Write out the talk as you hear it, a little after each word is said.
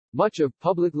Much of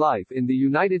public life in the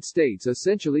United States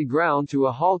essentially ground to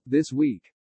a halt this week.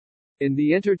 In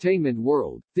the entertainment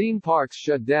world, theme parks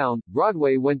shut down,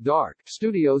 Broadway went dark,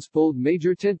 studios pulled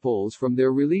major tentpoles from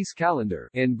their release calendar,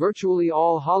 and virtually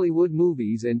all Hollywood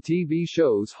movies and TV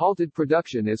shows halted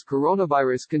production as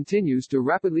coronavirus continues to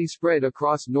rapidly spread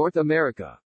across North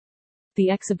America. The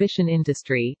exhibition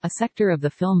industry, a sector of the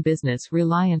film business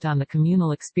reliant on the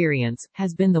communal experience,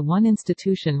 has been the one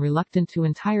institution reluctant to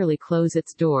entirely close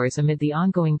its doors amid the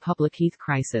ongoing public health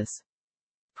crisis.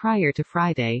 Prior to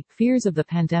Friday, fears of the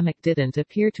pandemic didn't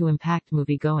appear to impact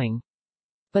moviegoing.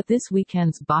 But this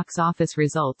weekend's box office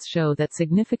results show that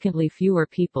significantly fewer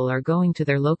people are going to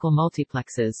their local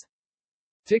multiplexes.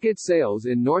 Ticket sales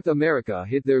in North America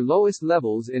hit their lowest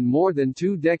levels in more than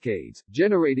 2 decades,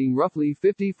 generating roughly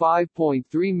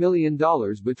 $55.3 million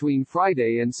between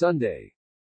Friday and Sunday.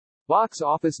 Box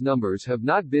office numbers have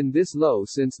not been this low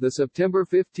since the September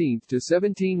 15 to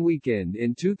 17 weekend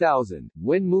in 2000,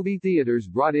 when movie theaters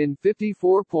brought in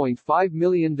 $54.5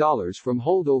 million from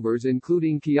holdovers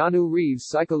including Keanu Reeves'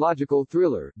 psychological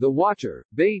thriller, The Watcher,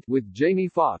 Bait with Jamie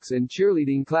Foxx and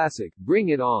cheerleading classic, Bring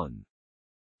It On.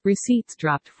 Receipts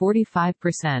dropped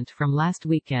 45% from last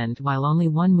weekend while only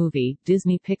one movie,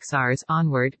 Disney Pixar's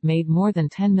Onward, made more than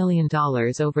 $10 million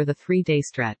over the 3-day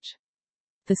stretch.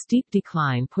 The steep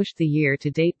decline pushed the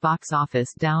year-to-date box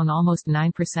office down almost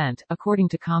 9%, according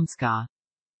to Comscore.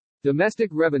 Domestic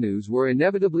revenues were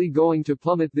inevitably going to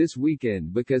plummet this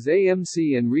weekend because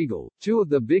AMC and Regal, two of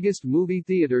the biggest movie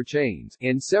theater chains,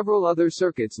 and several other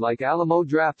circuits like Alamo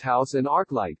Drafthouse and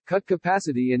ArcLight, cut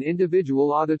capacity in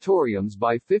individual auditoriums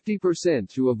by 50%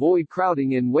 to avoid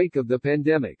crowding in wake of the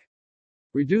pandemic.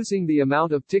 Reducing the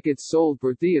amount of tickets sold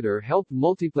per theater helped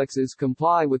multiplexes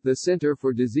comply with the Center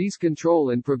for Disease Control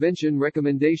and Prevention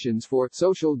recommendations for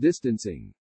social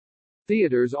distancing.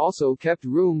 Theaters also kept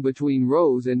room between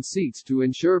rows and seats to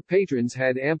ensure patrons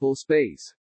had ample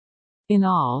space. In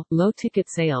all, low ticket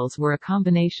sales were a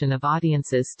combination of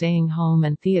audiences staying home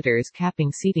and theaters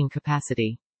capping seating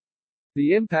capacity.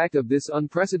 The impact of this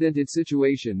unprecedented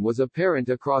situation was apparent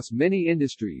across many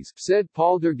industries, said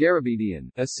Paul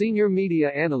Dergarabedian, a senior media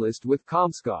analyst with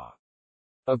Comscore.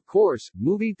 Of course,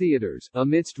 movie theaters,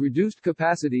 amidst reduced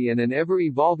capacity and an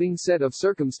ever-evolving set of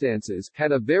circumstances,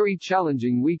 had a very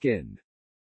challenging weekend.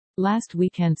 Last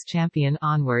weekend's champion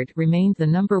Onward remained the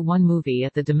 #1 movie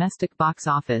at the domestic box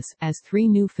office, as 3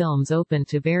 new films opened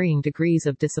to varying degrees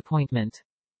of disappointment.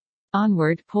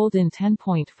 Onward pulled in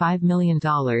 $10.5 million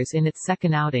in its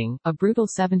second outing, a brutal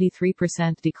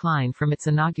 73% decline from its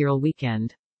inaugural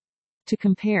weekend. To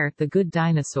compare, The Good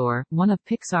Dinosaur, one of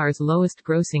Pixar's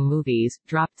lowest-grossing movies,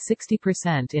 dropped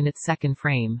 60% in its second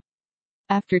frame.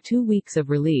 After 2 weeks of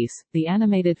release, the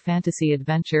animated fantasy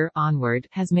adventure, Onward,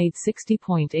 has made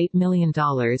 $60.8 million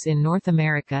in North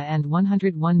America and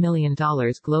 $101 million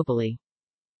globally.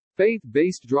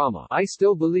 Faith-based drama I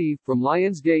Still Believe, from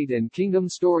Lionsgate and Kingdom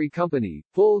Story Company,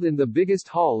 pulled in the biggest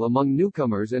haul among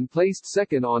newcomers and placed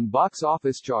second on box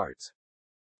office charts.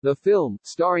 The film,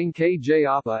 starring K.J.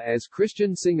 Apa as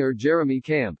Christian singer Jeremy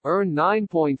Camp, earned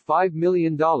 $9.5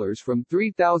 million from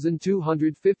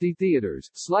 3,250 theaters,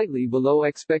 slightly below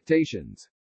expectations.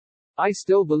 I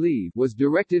Still Believe was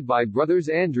directed by brothers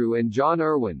Andrew and John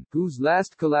Irwin, whose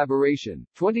last collaboration,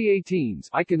 2018's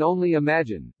I Can Only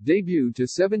Imagine, debuted to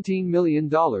 $17 million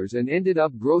and ended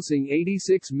up grossing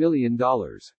 $86 million.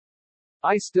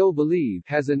 I Still Believe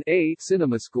has an A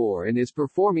cinema score and is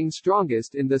performing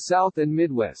strongest in the South and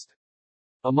Midwest.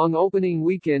 Among opening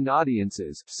weekend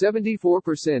audiences,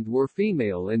 74% were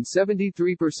female and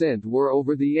 73% were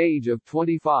over the age of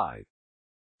 25.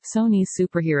 Sony's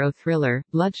superhero thriller,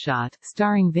 Bloodshot,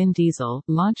 starring Vin Diesel,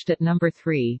 launched at number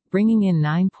 3, bringing in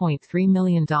 $9.3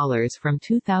 million from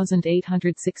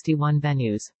 2,861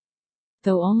 venues.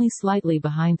 Though only slightly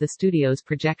behind the studio's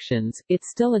projections, it's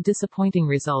still a disappointing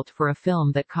result for a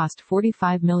film that cost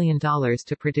 $45 million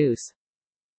to produce.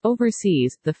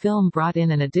 Overseas, the film brought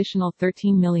in an additional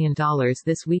 $13 million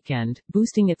this weekend,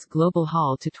 boosting its global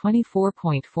haul to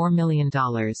 $24.4 million.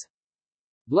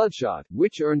 Bloodshot,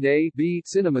 which earned a B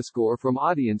cinema score from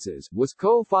audiences, was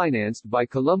co-financed by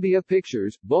Columbia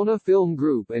Pictures, Bona Film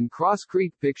Group and Cross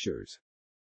Creek Pictures.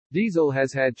 Diesel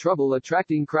has had trouble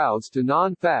attracting crowds to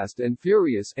non-Fast and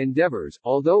Furious endeavors,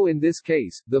 although in this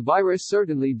case, the virus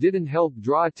certainly didn't help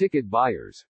draw ticket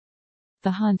buyers.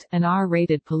 The Hunt, an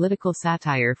R-rated political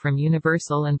satire from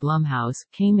Universal and Blumhouse,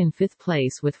 came in 5th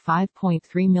place with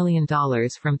 $5.3 million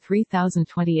from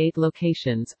 3,028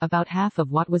 locations, about half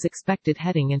of what was expected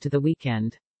heading into the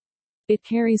weekend. It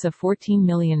carries a $14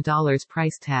 million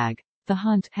price tag. The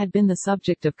Hunt had been the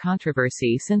subject of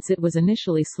controversy since it was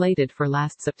initially slated for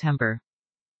last September.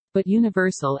 But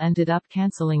Universal ended up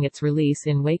canceling its release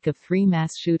in wake of 3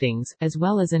 mass shootings, as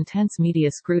well as intense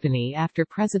media scrutiny after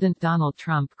President Donald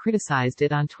Trump criticized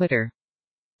it on Twitter.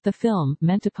 The film,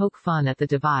 meant to poke fun at the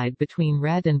divide between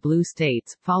red and blue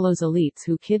states, follows elites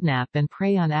who kidnap and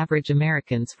prey on average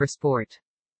Americans for sport.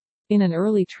 In an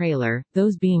early trailer,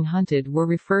 those being hunted were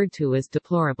referred to as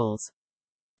deplorables.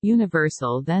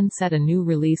 Universal then set a new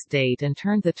release date and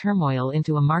turned the turmoil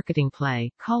into a marketing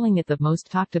play, calling it the most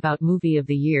talked about movie of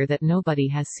the year that nobody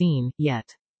has seen,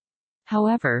 yet.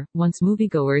 However, once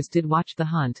moviegoers did watch The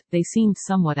Hunt, they seemed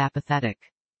somewhat apathetic.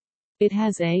 It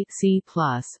has a C+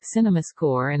 cinema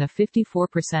score and a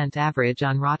 54% average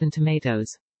on Rotten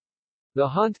Tomatoes. The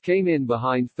Hunt came in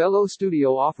behind fellow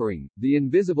studio offering, The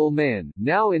Invisible Man,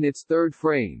 now in its 3rd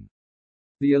frame.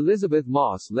 The Elizabeth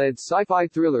Moss-led sci-fi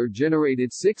thriller generated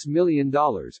 $6 million,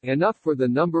 enough for the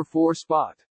number 4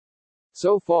 spot.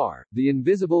 So far, The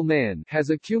Invisible Man has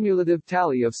a cumulative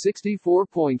tally of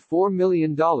 $64.4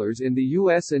 million in the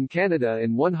US and Canada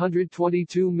and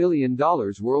 $122 million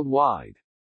worldwide.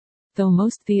 Though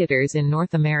most theaters in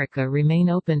North America remain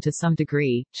open to some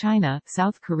degree, China,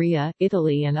 South Korea,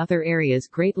 Italy and other areas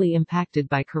greatly impacted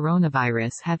by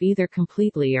coronavirus have either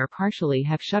completely or partially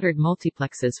have shuttered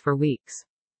multiplexes for weeks.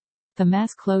 The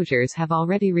mass closures have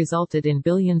already resulted in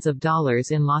billions of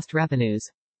dollars in lost revenues.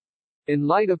 In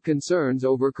light of concerns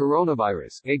over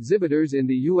coronavirus, exhibitors in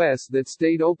the U.S. that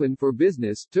stayed open for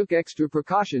business took extra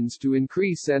precautions to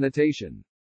increase sanitation.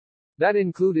 That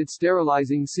included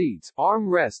sterilizing seats, arm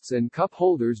rests and cup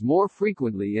holders more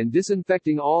frequently and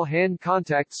disinfecting all hand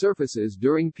contact surfaces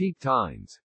during peak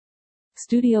times.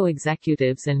 Studio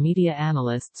executives and media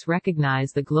analysts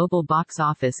recognize the global box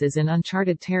office is in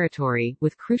uncharted territory,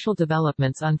 with crucial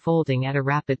developments unfolding at a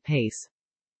rapid pace.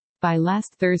 By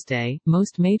last Thursday,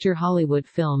 most major Hollywood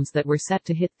films that were set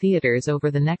to hit theaters over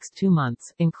the next 2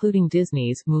 months, including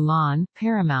Disney's Mulan,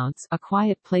 Paramount's A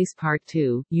Quiet Place Part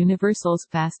 2, Universal's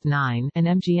Fast 9, and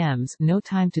MGM's No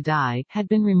Time to Die, had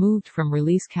been removed from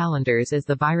release calendars as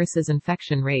the virus's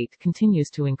infection rate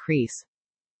continues to increase.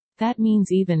 That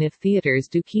means even if theaters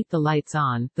do keep the lights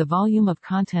on, the volume of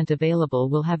content available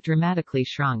will have dramatically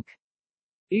shrunk.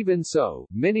 Even so,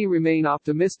 many remain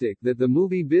optimistic that the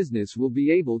movie business will be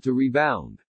able to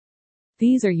rebound.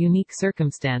 These are unique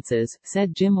circumstances,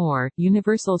 said Jim Orr,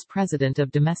 Universal's president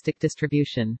of domestic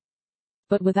distribution.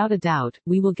 But without a doubt,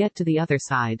 we will get to the other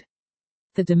side.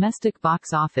 The domestic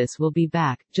box office will be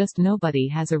back, just nobody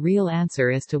has a real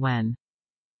answer as to when.